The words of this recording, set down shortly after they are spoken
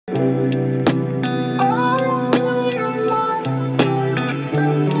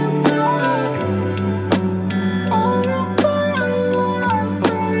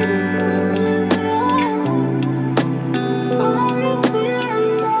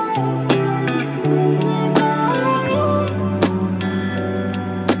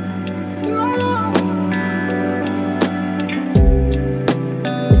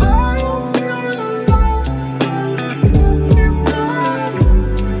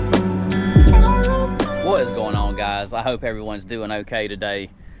guys? I hope everyone's doing okay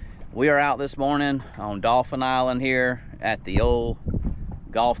today. We are out this morning on Dauphine Island here at the old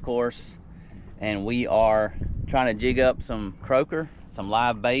golf course, and we are trying to jig up some croaker, some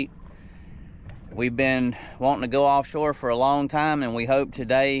live bait. We've been wanting to go offshore for a long time, and we hope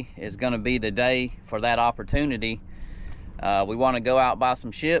today is going to be the day for that opportunity. We want to go out by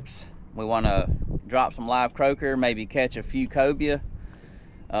some ships. We want to drop some live croaker, maybe catch a few cobia.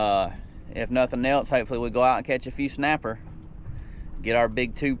 If nothing else, hopefully we'll go out and catch a few snapper. Get our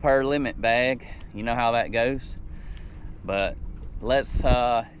big 2 per limit bag. You know how that goes. But let's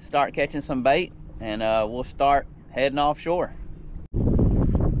start catching some bait, and we'll start heading offshore.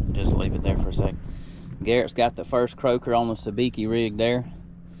 Just leave it there for a sec. Garrett's got the first croaker on the sabiki rig there.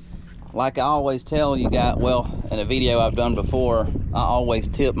 Like I always tell you guys, well, in a video I've done before, I always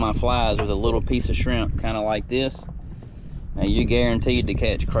tip my flies with a little piece of shrimp, kind of like this. Now you're guaranteed to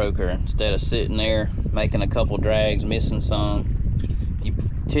catch croaker instead of sitting there making a couple drags, missing some. You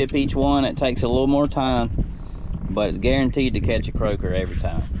tip each one, it takes a little more time, but it's guaranteed to catch a croaker every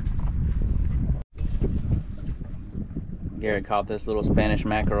time. Garrett caught this little Spanish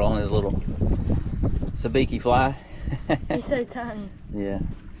mackerel on his little sabiki fly. He's so tiny. Yeah.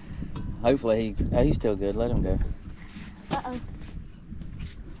 Hopefully he's still good. Let him go. Uh-oh.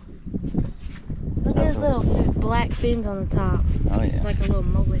 Look at his little black fins on the top. Oh yeah. Like a little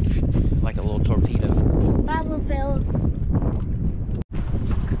mullet. Like a little torpedo. Bye, little fella.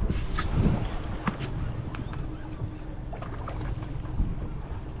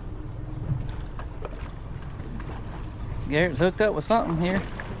 Garrett's hooked up with something here.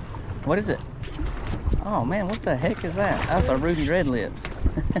 What is it? Oh man, what the heck is that? That's a Ruby Red Lips.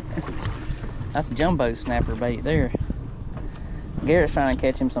 That's jumbo snapper bait there. Garrett's trying to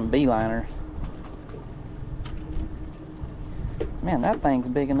catch him some beeliner. Man, that thing's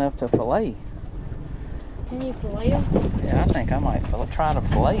big enough to fillet. Can you fillet him? Yeah, I think I might try to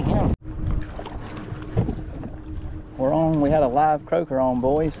fillet him. We had a live croaker on,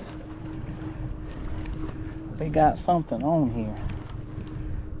 boys. We got something on here.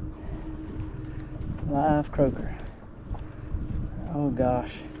 Live croaker. Oh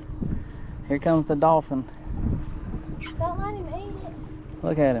gosh. Here comes the dolphin. Don't let him eat it.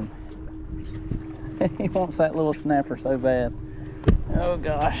 Look at him. He wants that little snapper so bad. Oh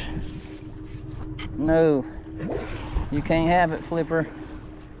gosh. No. You can't have it, Flipper.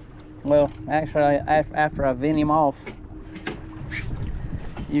 Well, actually, after I vent him off,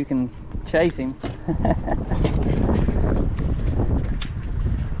 you can chase him.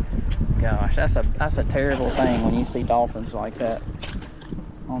 Gosh, that's a terrible thing when you see dolphins like that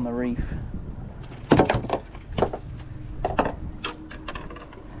on the reef.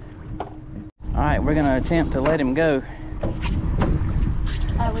 All right, we're gonna attempt to let him go.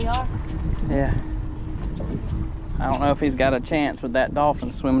 Oh, we are? Yeah. I don't know if he's got a chance with that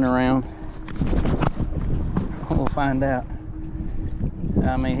dolphin swimming around. We'll find out.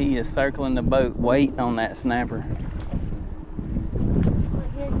 I mean, he is circling the boat, waiting on that snapper.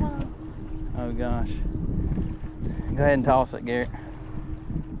 Look, here it comes. Oh gosh. Go ahead and toss it, Garrett.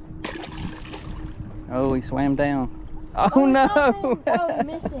 Oh, he swam down. Oh no! Oh, he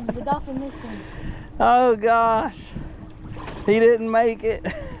missed him. The dolphin missed him. Oh gosh. He didn't make it.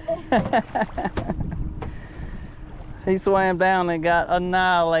 He swam down and got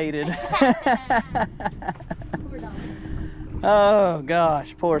annihilated. Poor dolphin. Oh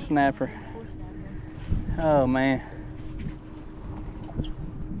gosh, poor snapper. Poor snapper. Oh man.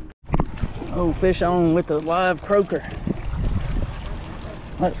 Oh, fish on with the live croaker.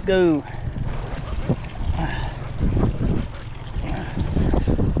 Let's go.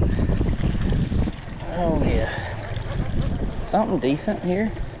 Oh yeah. Something decent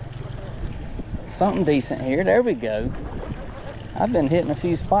here. Something decent here. There we go. I've been hitting a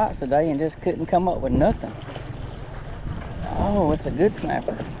few spots today and just couldn't come up with nothing. Oh, it's a good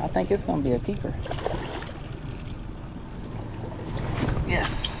snapper. I think it's gonna be a keeper.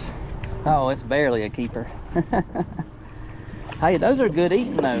 Yes. Oh, it's barely a keeper. Hey, those are good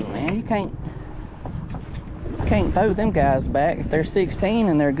eating though, man. You can't throw them guys back if they're 16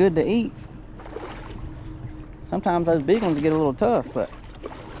 and they're good to eat. Sometimes those big ones get a little tough, but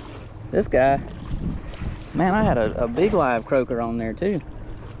this guy, man, I had a big live croaker on there too.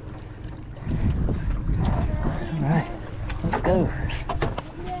 All right, let's go.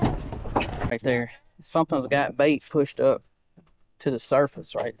 Right there, something's got bait pushed up to the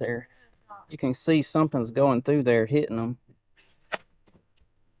surface right there. You can see something's going through there, hitting them.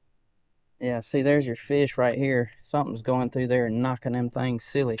 Yeah, see, there's your fish right here. Something's going through there and knocking them things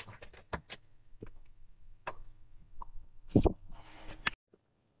silly.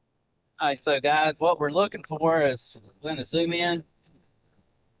 All right, so guys, what we're looking for is, we're gonna zoom in.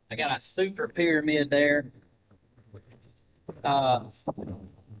 I got a super pyramid there. Uh,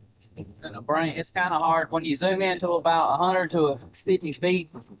 and a brain. It's kind of hard when you zoom into about 100 to 50 feet.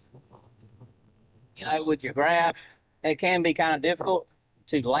 You know, with your graph, it can be kind of difficult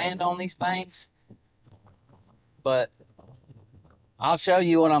to land on these things. But I'll show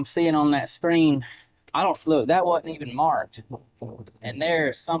you what I'm seeing on that screen. I don't look. That wasn't even marked, and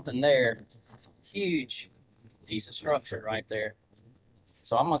there's something there. Huge piece of structure right there.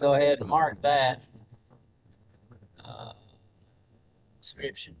 So I'm gonna go ahead and mark that.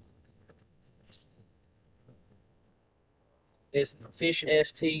 Description. It's fish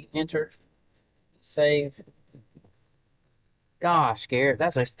ST, enter, save. Gosh, Garrett,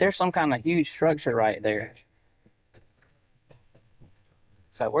 there's some kind of huge structure right there.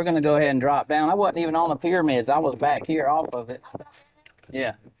 So we're gonna go ahead and drop down. I wasn't even on the pyramids. I was back here off of it.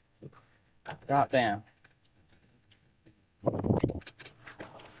 Yeah. Drop down.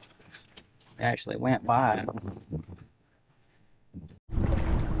 Actually went by.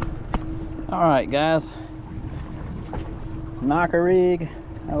 All right, guys. Knocker rig.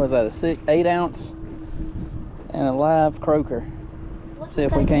 That was at a 8 ounce and a live croaker. See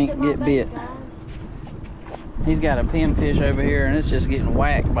if we can't get bit. He's got a pinfish over here and it's just getting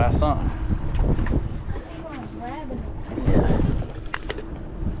whacked by something. Yeah.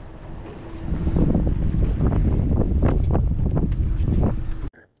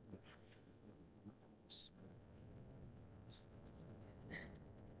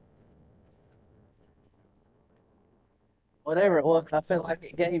 Whatever it was, I felt like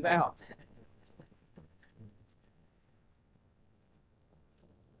it gave out.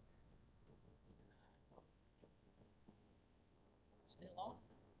 Still on?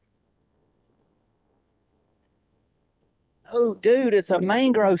 Oh, dude, it's a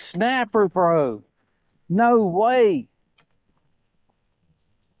mangrove snapper, bro. No way.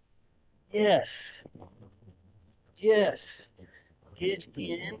 Yes. Yes. Get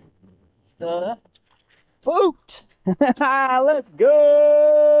in the boat. Let's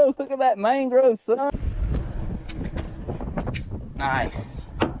go. Look at that mangrove, son. Nice.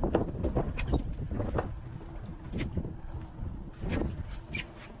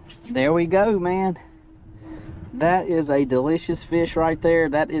 There we go, man. That is a delicious fish right there.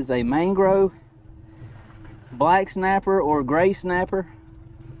 That is a mangrove black snapper or gray snapper.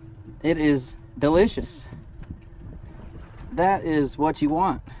 It is delicious. That is what you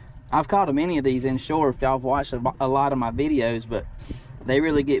want. I've caught many of these inshore if y'all have watched a lot of my videos, but they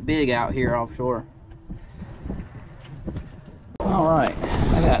really get big out here offshore. All right,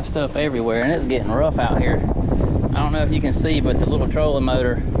 I got stuff everywhere and it's getting rough out here. I don't know if you can see, but the little trolling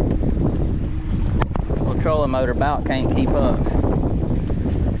motor about can't keep up.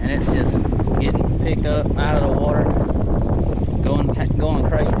 And it's just getting picked up out of the water, going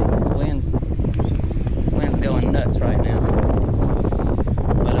crazy. Wind's going nuts right now.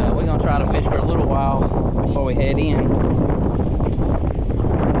 But we're gonna try to fish for a little while before we head in.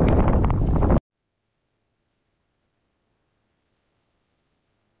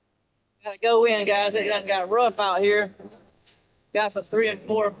 Gotta go in, guys. It done got rough out here. Got some 3 and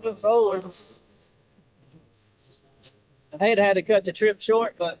 4 foot rollers. I hate I had to cut the trip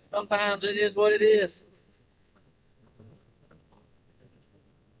short, but sometimes it is what it is.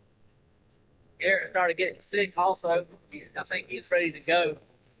 Garrett started getting sick also. I think he's ready to go.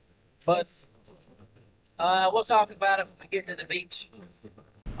 But we'll talk about it when we get to the beach.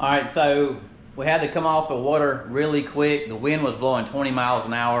 All right, so we had to come off the water really quick. The wind was blowing 20 miles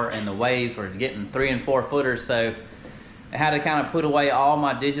an hour and the waves were getting 3 and 4 footers. So I had to kind of put away all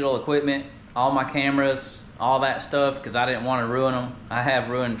my digital equipment, all my cameras, all that stuff, because I didn't want to ruin them. I have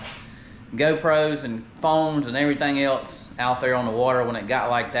ruined GoPros and phones and everything else out there on the water when it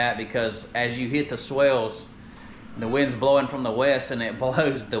got like that, because as you hit the swells, the wind's blowing from the west and it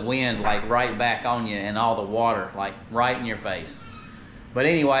blows the wind like right back on you and all the water like right in your face. But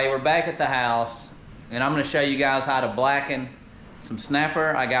anyway, we're back at the house and I'm going to show you guys how to blacken some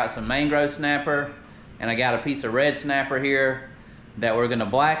snapper. I got some mangrove snapper and I got a piece of red snapper here that we're going to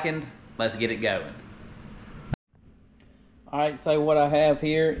blacken. Let's get it going. All right, so what I have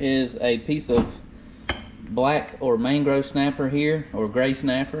here is a piece of black or mangrove snapper here, or gray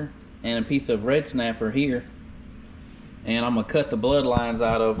snapper, and a piece of red snapper here. And I'm gonna cut the bloodlines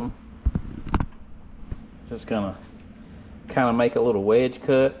out of them. Just gonna kind of make a little wedge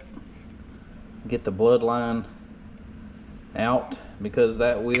cut, get the bloodline out, because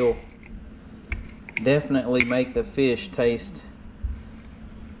that will definitely make the fish taste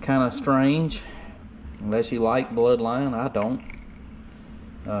kind of strange. Unless you like bloodline, I don't.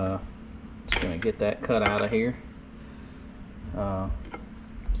 Just gonna get that cut out of here.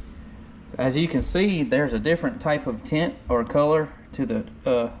 As you can see, there's a different type of tint or color to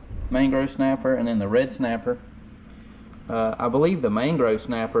the mangrove snapper and then the red snapper. I believe the mangrove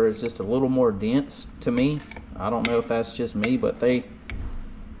snapper is just a little more dense to me. I don't know if that's just me, but they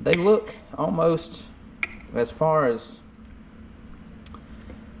look almost, as far as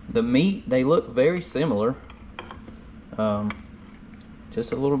the meat, they look very similar.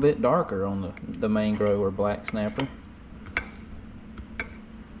 Just a little bit darker on the mangrove or black snapper.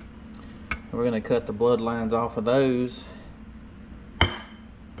 We're going to cut the bloodlines off of those. We're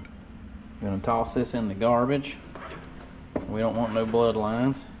going to toss this in the garbage. We don't want no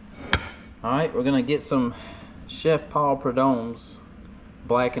bloodlines. Alright, we're going to get some Chef Paul Prudhomme's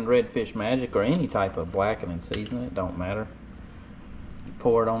blackened redfish magic, or any type of blackening seasoning, it don't matter.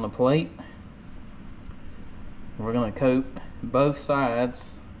 Pour it on the plate. We're going to coat both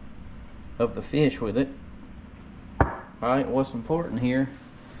sides of the fish with it. Alright, what's important here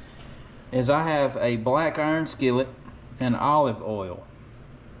is I have a black iron skillet and olive oil.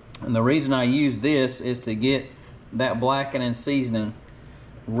 And the reason I use this is to get that blackening seasoning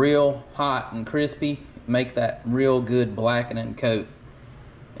real hot and crispy, make that real good blackening coat.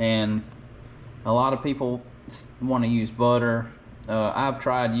 And a lot of people want to use butter. I've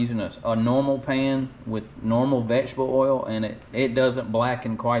tried using a normal pan with normal vegetable oil, and it doesn't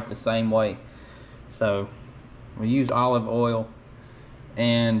blacken quite the same way. So we use olive oil,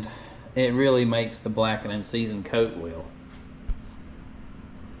 and it really makes the blackening season coat well.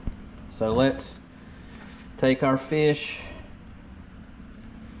 So let's take our fish,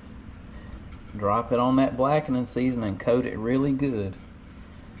 drop it on that blackening season, and coat it really good.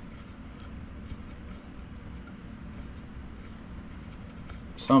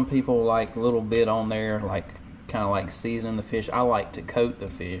 Some people like a little bit on there, like kind of like seasoning the fish. I like to coat the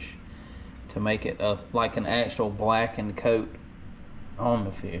fish to make it like an actual blackened coat on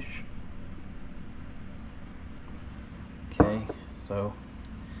the fish. Okay, so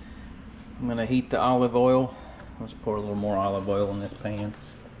I'm gonna heat the olive oil. Let's pour a little more olive oil in this pan.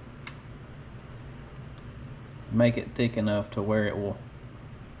 Make it thick enough to where it will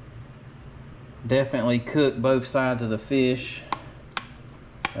definitely cook both sides of the fish.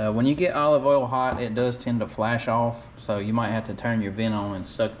 When you get olive oil hot, it does tend to flash off, so you might have to turn your vent on and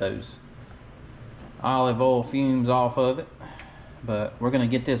suck those olive oil fumes off of it. But we're gonna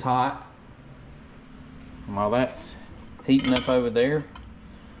get this hot. While that's heating up over there,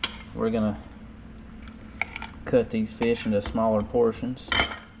 we're gonna cut these fish into smaller portions.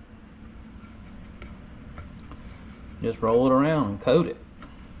 Just roll it around and coat it.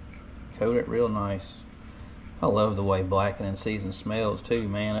 Coat it real nice. I love the way blackening season smells too,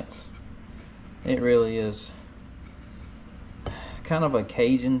 man. It really is kind of a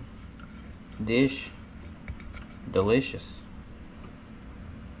Cajun dish. Delicious.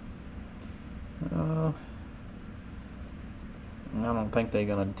 I don't think they're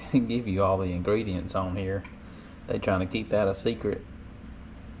gonna give you all the ingredients on here. They're trying to keep that a secret.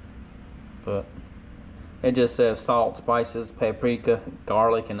 But it just says salt, spices, paprika,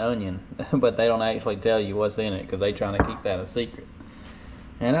 garlic, and onion. But they don't actually tell you what's in it because they're trying to keep that a secret.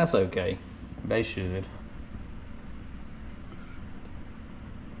 And that's okay. They should.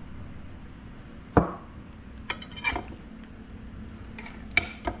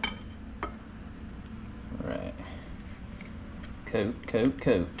 Alright. Coat, coat,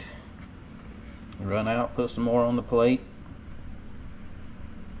 coat. Run out, put some more on the plate.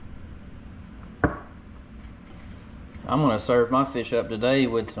 I'm going to serve my fish up today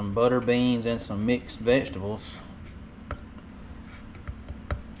with some butter beans and some mixed vegetables.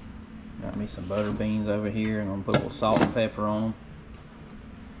 Got me some butter beans over here. I'm going to put a little salt and pepper on them.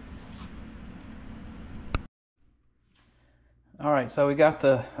 Alright, so we got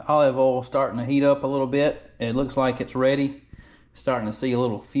the olive oil starting to heat up a little bit. It looks like it's ready. Starting to see a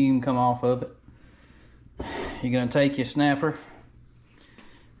little fume come off of it. You're going to take your snapper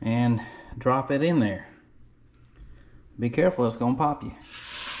and drop it in there. Be careful, it's going to pop you.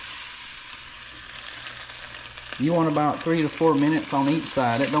 You want about 3 to 4 minutes on each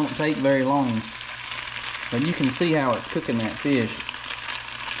side. It don't take very long. But you can see how it's cooking that fish.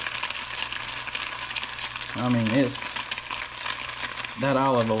 I mean, that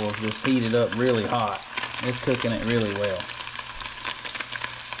olive oil is just heated up really hot. It's cooking it really well.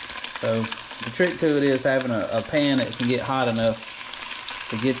 So the trick to it is having a pan that can get hot enough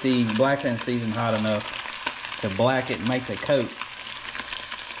to get the blackening season hot enough to black it and make the coat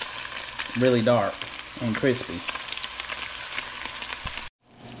really dark and crispy.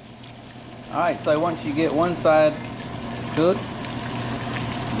 Alright, so once you get one side cooked,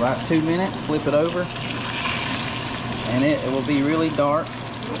 about 2 minutes, flip it over, and it will be really dark,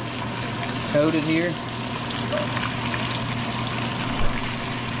 coated here.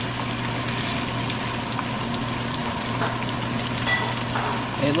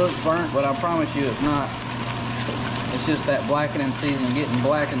 It looks burnt, but I promise you it's not. It's just that blackening season getting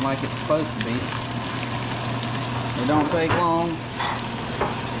blackened like it's supposed to be. It don't take long.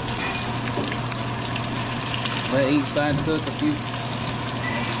 Let each side cook a few,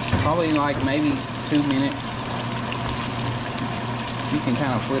 probably like maybe 2 minutes. You can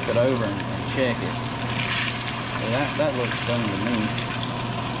kind of flip it over and check it. So that looks done to me.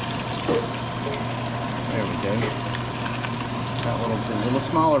 There we go. The little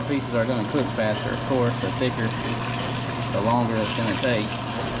smaller pieces are going to cook faster, of course. The thicker, the longer it's going to take.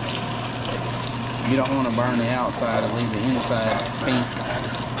 You don't want to burn the outside and leave the inside pink.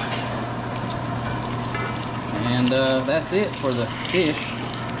 And that's it for the fish.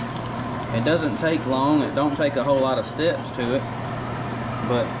 It doesn't take long. It don't take a whole lot of steps to it.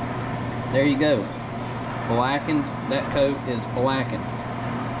 But there you go. Blackened. That coat is blackened.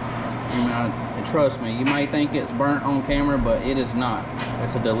 You know, trust me, you may think it's burnt on camera, but it is not.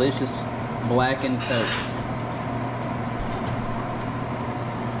 It's a delicious blackened coat.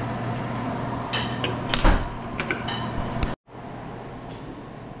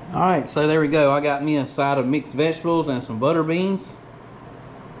 Alright, so there we go. I got me a side of mixed vegetables and some butter beans.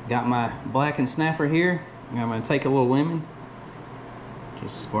 Got my blackened snapper here. I'm going to take a little lemon.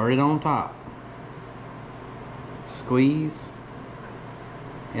 Just squirt it on top. Squeeze.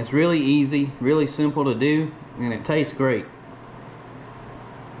 It's really easy, really simple to do, and it tastes great.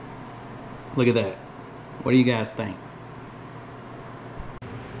 Look at that. What do you guys think?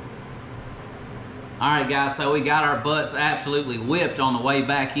 Alright guys, so we got our butts absolutely whipped on the way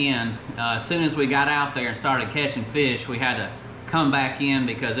back in. As soon as we got out there and started catching fish, we had to come back in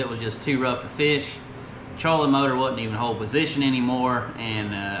because it was just too rough to fish. Trolling motor wouldn't even hold position anymore,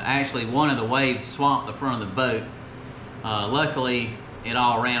 and actually one of the waves swamped the front of the boat. Luckily, it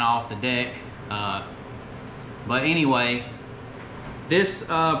all ran off the deck. But anyway, this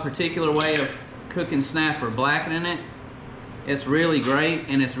particular way of cooking snapper, blackening it, it's really great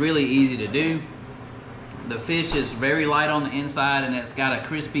and it's really easy to do. The fish is very light on the inside and it's got a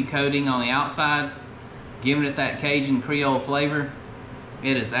crispy coating on the outside, giving it that Cajun Creole flavor.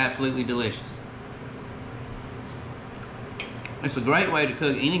 It is absolutely delicious. It's a great way to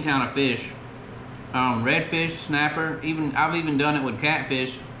cook any kind of fish. Redfish, snapper, I've even done it with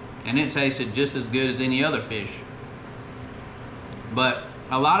catfish, and it tasted just as good as any other fish. But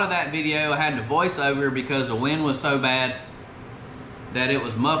a lot of that video I had to voice over because the wind was so bad that it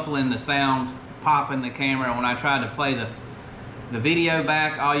was muffling the sound, popping the camera. When I tried to play the video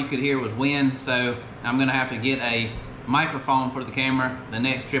back, all you could hear was wind, so I'm gonna have to get a microphone for the camera the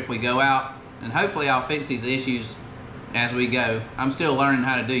next trip we go out, and hopefully I'll fix these issues as we go. I'm still learning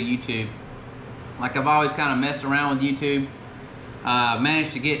how to do YouTube. Like I've always kind of messed around with YouTube.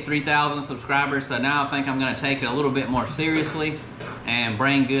 Managed to get 3,000 subscribers, so now I think I'm going to take it a little bit more seriously and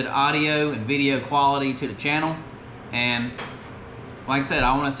bring good audio and video quality to the channel. And like I said,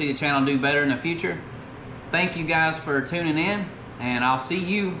 I want to see the channel do better in the future. Thank you guys for tuning in, and I'll see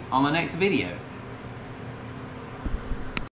you on the next video.